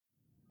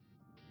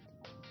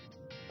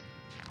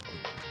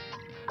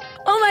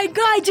my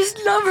God, I just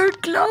love her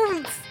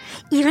clothes.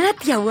 Even at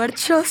the award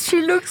shows,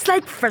 she looks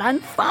like Fran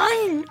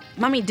Fine.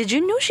 Mommy, did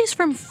you know she's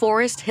from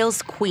Forest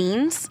Hills,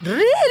 Queens?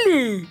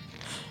 Really?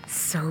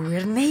 So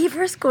we're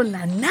neighbors con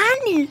la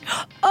nanny.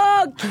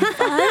 Oh, qué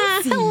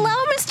fancy. Hello,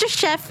 Mr.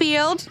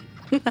 Sheffield.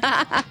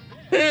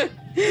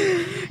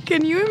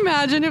 Can you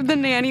imagine if the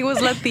nanny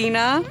was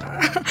Latina?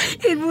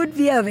 It would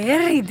be a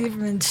very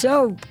different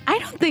show. I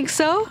don't think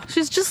so.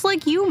 She's just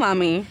like you,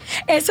 Mommy.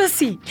 Eso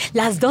sí,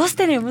 las dos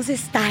tenemos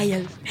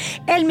style.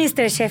 El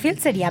Mr. Sheffield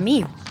sería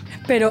mío,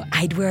 pero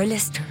I'd wear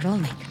less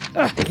turtleneck.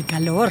 ¡Qué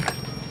calor!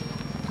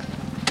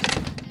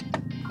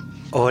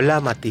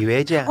 Hola,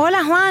 Matibella.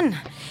 Hola, Juan.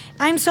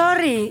 I'm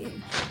sorry.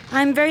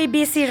 I'm very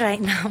busy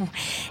right now.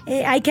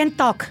 I can't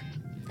talk.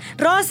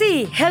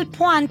 Rosie, help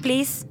Juan,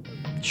 please.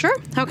 Sure.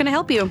 How can I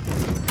help you?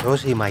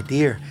 Rosie, my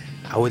dear,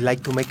 I would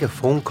like to make a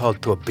phone call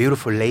to a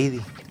beautiful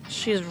lady.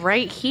 She's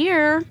right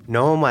here.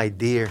 No, my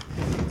dear.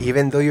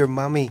 Even though your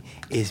mommy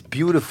is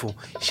beautiful,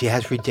 she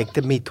has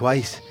rejected me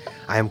twice.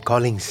 I am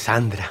calling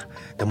Sandra,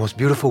 the most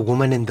beautiful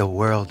woman in the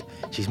world.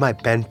 She's my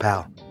pen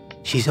pal.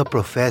 She's a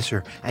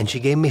professor, and she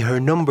gave me her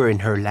number in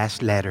her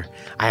last letter.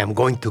 I am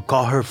going to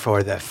call her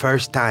for the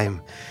first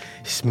time.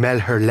 Smell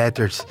her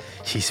letters.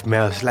 She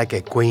smells like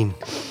a queen.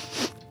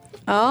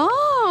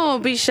 Oh,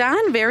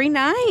 Bishan, very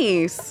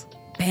nice.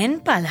 Pen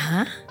pal,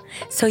 huh?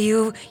 So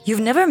you've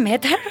never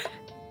met her?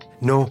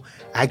 No,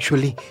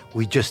 actually,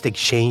 we just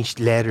exchanged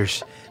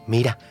letters.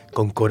 Mira,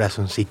 con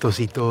corazoncitos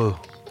y todo.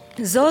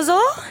 Zozo?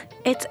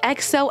 It's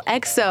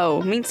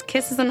XOXO. Means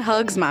kisses and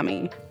hugs,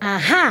 Mommy.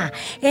 Aha.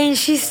 And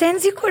she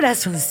sends you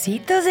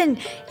corazoncitos and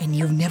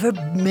you've never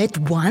met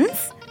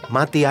once?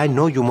 Mati, I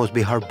know you must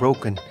be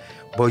heartbroken,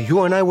 but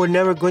you and I were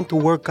never going to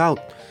work out.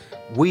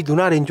 We do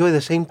not enjoy the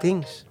same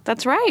things.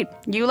 That's right.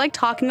 You like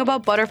talking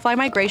about butterfly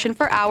migration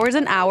for hours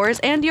and hours,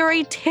 and you're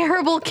a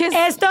terrible kiss.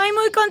 Estoy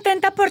muy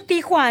contenta por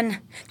ti, Juan.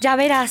 Ya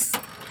verás.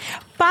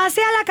 Pase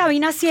a la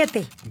cabina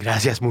 7.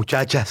 Gracias,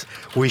 muchachas.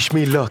 Wish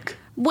me luck.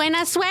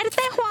 Buena suerte,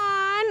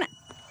 Juan.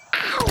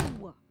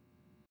 Ow!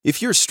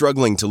 If you're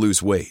struggling to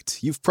lose weight,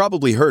 you've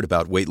probably heard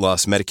about weight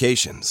loss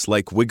medications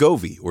like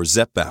Wegovy or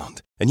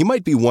Zepbound, and you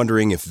might be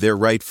wondering if they're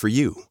right for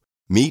you.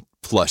 Meet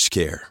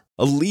PlushCare,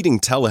 a leading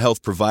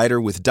telehealth provider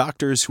with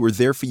doctors who are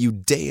there for you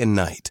day and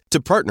night to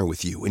partner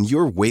with you in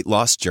your weight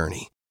loss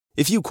journey.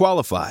 If you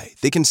qualify,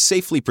 they can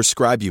safely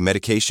prescribe you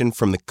medication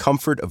from the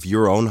comfort of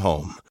your own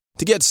home.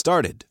 To get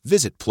started,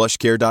 visit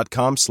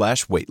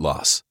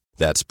plushcare.com/weight-loss.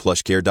 That's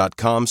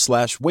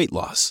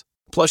plushcare.com/weight-loss.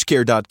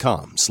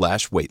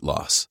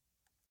 plushcare.com/weight-loss.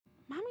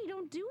 Mommy,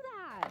 don't do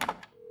that.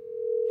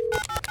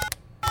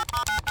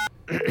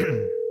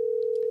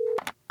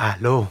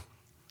 Aló,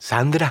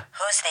 Sandra.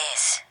 Who's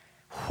this?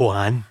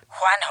 Juan.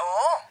 Juan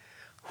who?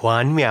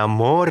 Juan, mi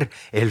amor,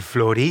 el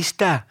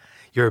florista.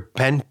 Your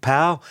pen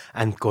pal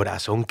and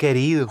corazón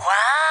querido.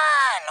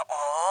 Juan!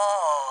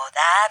 Oh,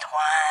 that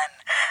Juan.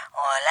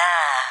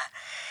 Hola.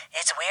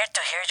 It's weird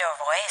to hear your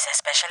voice,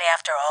 especially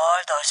after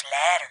all those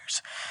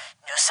letters.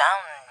 You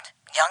sound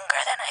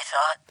younger than I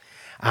thought.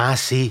 Ah,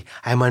 sí,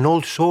 I'm an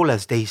old soul,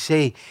 as they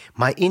say.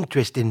 My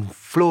interest in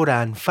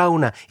flora and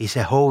fauna is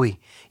a hobby.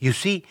 You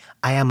see,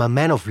 I am a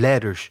man of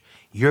letters.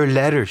 Your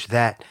letters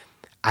that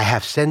I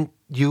have sent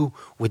you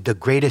with the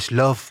greatest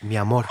love, mi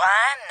amor.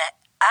 Juan?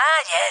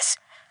 Ah, yes.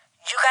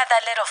 You got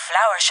that little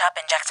flower shop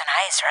in Jackson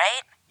Heights,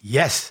 right?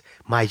 Yes,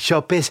 my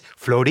shop is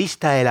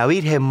Florista de la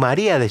Virgen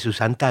María de su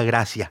Santa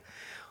Gracia.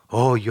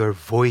 Oh, your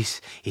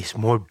voice is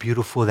more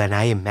beautiful than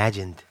I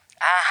imagined.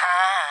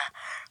 Uh-huh.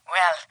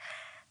 Well,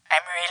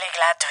 I'm really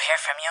glad to hear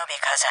from you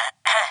because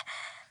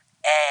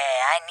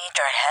I need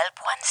your help,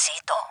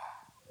 Juancito.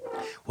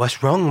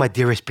 What's wrong, my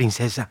dearest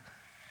princesa?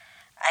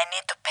 I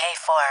need to pay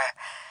for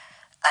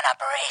an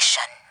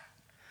operation.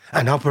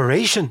 An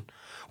operation?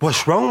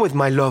 What's wrong with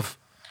my love?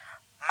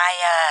 My,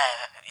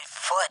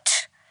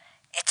 foot.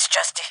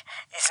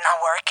 It's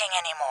not working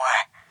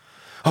anymore.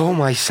 Oh,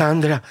 my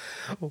Sandra,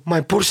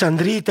 my poor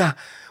Sandrita,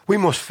 we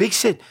must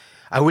fix it.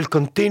 I will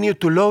continue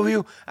to love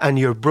you and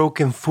your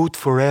broken foot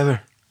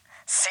forever.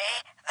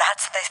 See?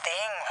 That's the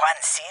thing,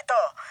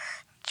 Juancito.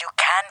 You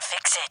can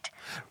fix it.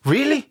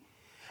 Really?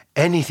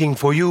 Anything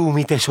for you,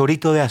 mi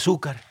tesorito de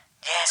azúcar.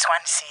 Yes,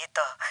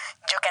 Juancito.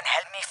 You can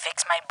help me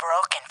fix my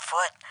broken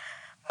foot.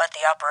 But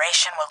the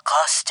operation will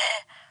cost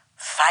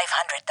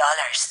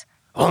 $500.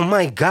 Oh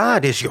my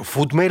God, is your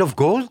foot made of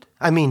gold?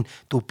 I mean,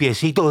 tu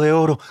piecito de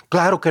oro,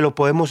 claro que lo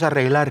podemos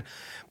arreglar.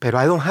 Pero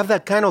I don't have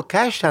that kind of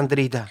cash,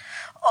 Sandrita.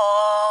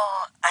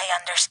 Oh, I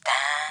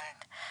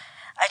understand.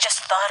 I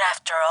just thought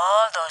after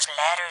all those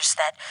letters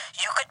that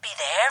you could be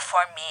there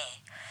for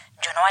me.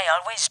 You know, I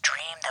always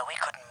dreamed that we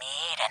could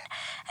meet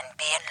and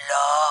be in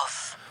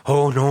love.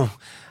 Oh no,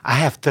 I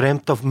have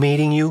dreamt of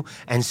meeting you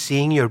and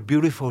seeing your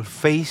beautiful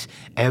face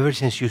ever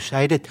since you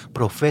cited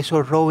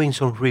Professor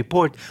Robinson's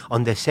report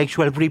on the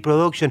sexual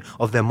reproduction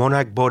of the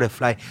monarch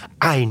butterfly.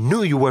 I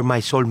knew you were my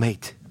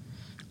soulmate.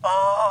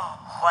 Oh,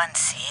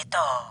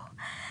 Juancito,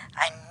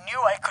 I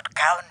knew I could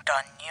count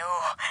on you.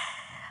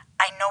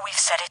 I know we've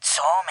said it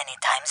so many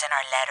times in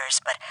our letters,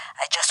 but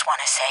I just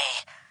want to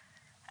say,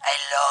 I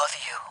love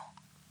you.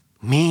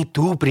 Me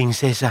too,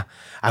 princesa.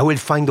 I will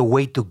find a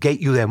way to get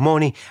you the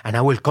money and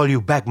I will call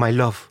you back, my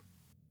love.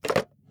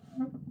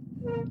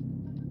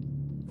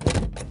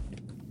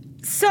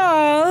 So,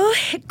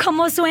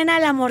 ¿cómo suena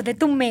el amor de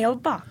tu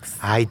mailbox?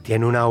 Ay,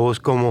 tiene una voz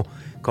como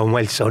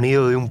el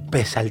sonido de un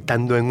pez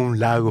saltando en un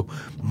lago.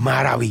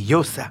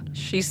 Maravillosa.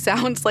 She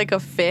sounds like a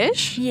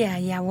fish?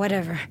 Yeah,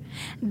 whatever.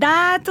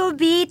 That'll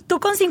be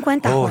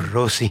 2.50. Oh, Juan.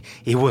 Rosie,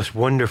 it was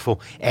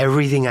wonderful.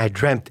 Everything I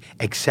dreamt,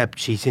 except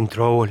she's in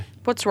trouble.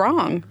 What's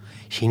wrong?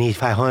 She needs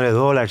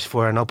 $500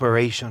 for an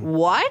operation.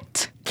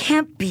 What?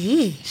 Can't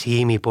be.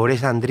 Sí, mi pobre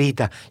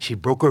Sandrita. She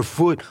broke her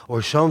foot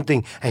or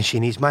something, and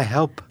she needs my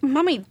help.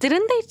 Mommy,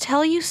 didn't they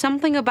tell you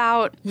something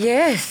about...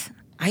 Yes.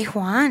 Ay,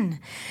 Juan.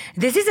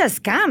 This is a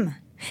scam.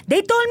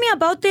 They told me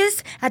about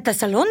this at the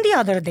salon the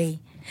other day.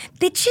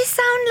 Did she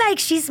sound like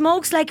she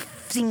smokes like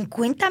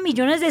 50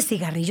 millones de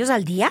cigarrillos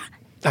al día?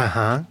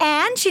 Uh-huh.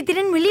 And she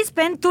didn't really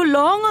spend too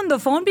long on the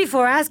phone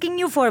before asking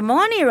you for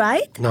money,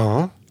 right?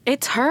 No.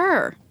 It's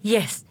her.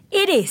 Yes,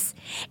 it is.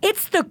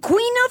 It's the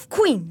Queen of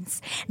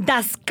Queens,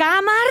 the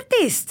scam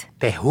artist.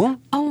 ¿De who?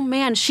 Oh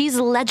man, she's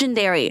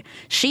legendary.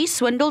 She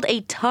swindled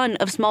a ton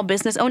of small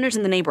business owners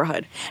in the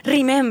neighborhood.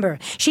 Remember,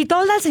 she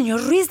told Al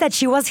Señor Ruiz that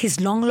she was his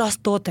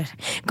long-lost daughter.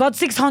 Got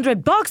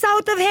 $600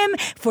 out of him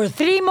for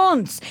 3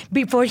 months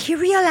before he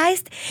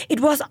realized it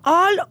was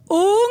all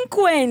un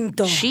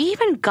cuento. She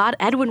even got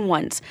Edwin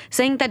once,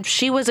 saying that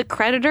she was a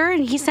creditor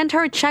and he sent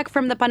her a check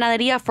from the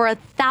panaderia for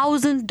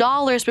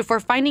 $1,000 before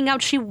finding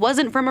out she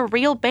wasn't from a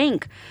real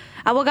bank.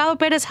 Abogado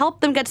Perez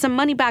helped them get some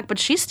money back, but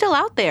she's still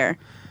out there.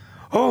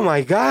 Oh,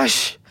 my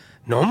gosh.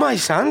 No, my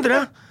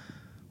Sandra.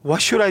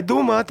 What should I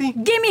do, Mati?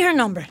 Give me her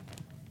number.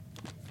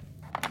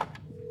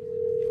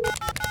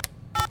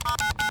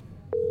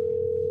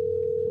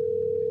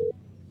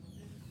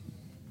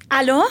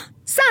 ¿Aló?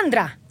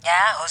 Sandra.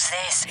 Yeah, who's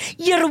this?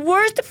 Your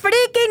worst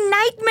freaking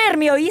nightmare,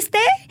 ¿me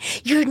oíste?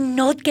 You're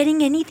not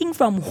getting anything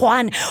from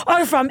Juan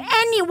or from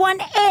anyone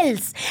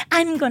else.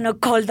 I'm gonna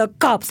call the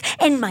cops,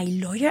 and my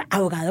lawyer,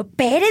 Abogado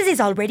Perez, is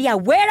already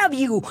aware of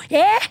you,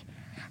 eh?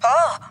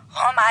 Oh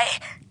my.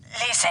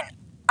 Listen,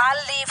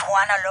 I'll leave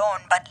Juan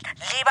alone, but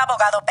leave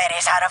Abogado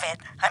Perez out of it.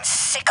 I'm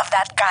sick of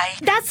that guy.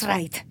 That's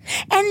right.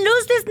 And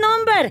lose this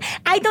number.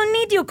 I don't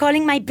need you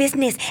calling my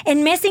business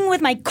and messing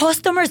with my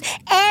customers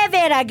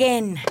ever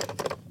again.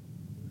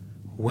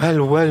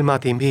 Well,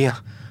 Mati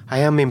mia. I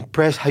am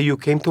impressed how you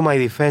came to my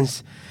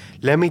defense.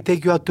 Let me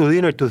take you out to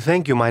dinner to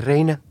thank you, my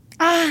reina.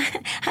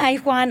 Hi,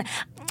 Juan.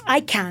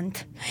 I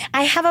can't.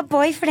 I have a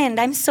boyfriend.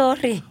 I'm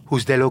sorry.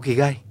 Who's the lucky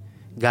guy?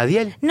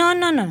 Gadiel? No.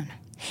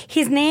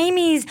 His name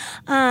is,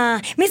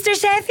 Mr.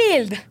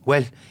 Sheffield.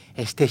 Well,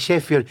 este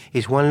Sheffield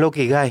is one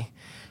lucky guy.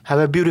 Have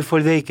a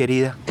beautiful day,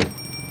 querida.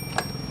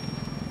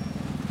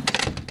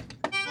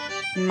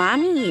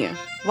 Mommy,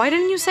 why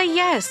didn't you say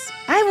yes?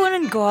 I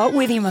wouldn't go out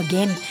with him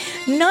again.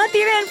 Not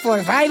even for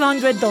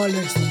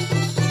 $500.